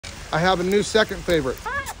I have a new second favorite.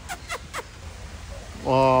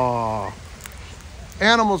 Oh,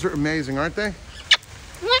 animals are amazing, aren't they?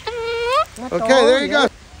 Okay, there you go.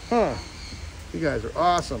 Huh? You guys are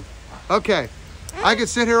awesome. Okay, I could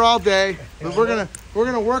sit here all day, but we're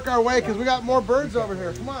gonna work our way because we got more birds over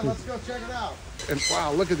here. Come on, let's go check it out. And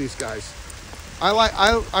wow, look at these guys.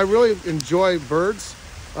 I really enjoy birds.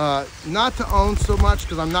 Not to own so much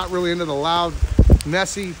because I'm not really into the loud,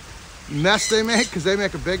 messy mess they make, because they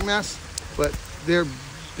make a big mess. But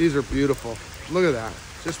these are beautiful. Look at that,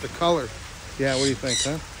 just the color. Yeah, what do you think,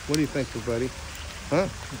 huh? What do you think, buddy? Huh?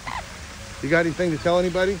 You got anything to tell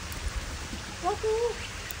anybody?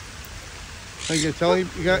 Are you gonna tell you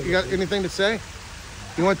got anything to say?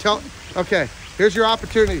 You want to tell? Okay, here's your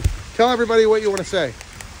opportunity. Tell everybody what you want to say.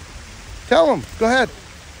 Tell them. Go ahead.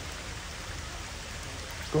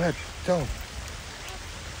 Go ahead. Tell them.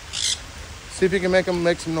 See if you can make them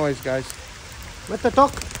make some noise, guys. Mato,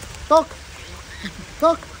 talk. Talk.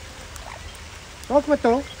 Talk. Talk,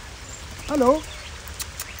 Mato. Hello.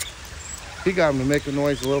 He got him to make a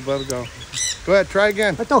noise a little bit ago. Go ahead, try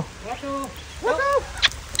again. Mato.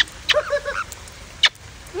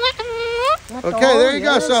 Okay, there you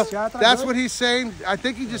go. So that's what he's saying. I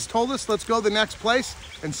think he just told us, let's go to the next place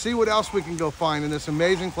and see what else we can go find in this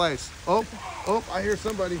amazing place. Oh, I hear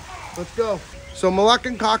somebody. Let's go. So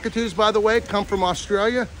Moluccan cockatoos, by the way, come from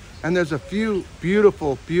Australia, and there's a few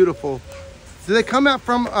beautiful, beautiful. Do they come out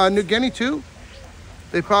from New Guinea too?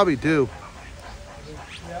 They probably do.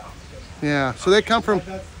 Yeah, so they come from...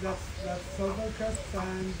 That's silver crest,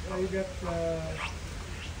 and you get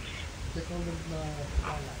they call them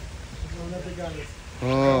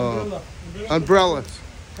oh, umbrellas.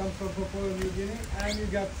 Comes from Papua New Guinea, and you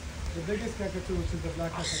got the biggest cockatoo, which is the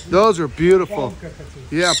black cockatoo. Those are beautiful. Palm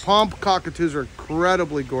cockatoos. Yeah, palm cockatoos are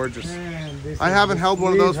incredibly gorgeous. Man, I haven't held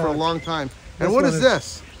one of those for a long time. And what is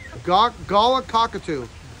this? Gala cockatoo.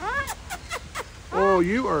 Oh,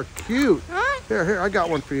 you are cute. Here, I got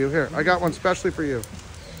one for you. Here, I got one specially for you.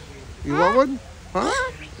 You want one? Huh?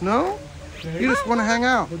 No? You just want to hang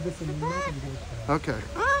out. Okay,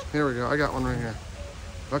 here we go. I got one right here.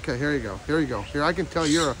 Okay, here you go. Here you go. Here, I can tell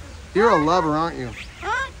you're a lover, aren't you?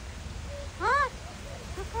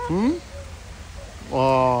 Hmm?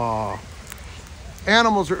 Oh,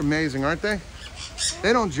 animals are amazing, aren't they?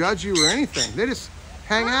 They don't judge you or anything. They just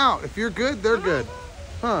hang out. If you're good, they're good.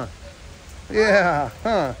 Huh? Yeah.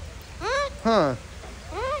 Huh? Huh?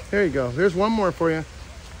 There you go. There's one more for you.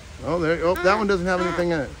 Oh, there. Oh, that one doesn't have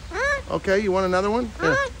anything in it. Okay, you want another one?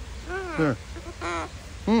 Here. Here.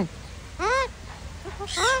 Hmm.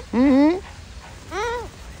 Mm-hmm.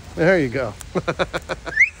 There you go.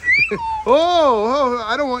 Oh,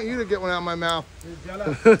 I don't want you to get one out of my mouth.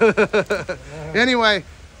 Anyway,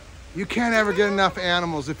 you can't ever get enough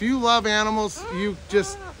animals. If you love animals,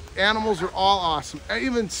 animals are all awesome.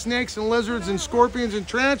 Even snakes and lizards and scorpions and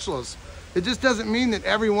tarantulas. It just doesn't mean that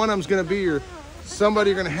every one of them is going to be somebody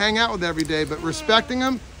you're going to hang out with every day, but respecting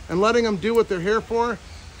them and letting them do what they're here for,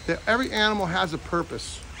 that every animal has a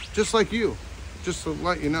purpose, just like you, just to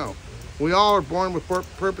let you know. We all are born with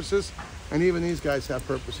purposes, and even these guys have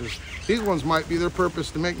purposes. These ones might be their purpose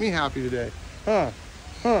to make me happy today. Huh?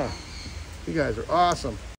 Huh? You guys are awesome.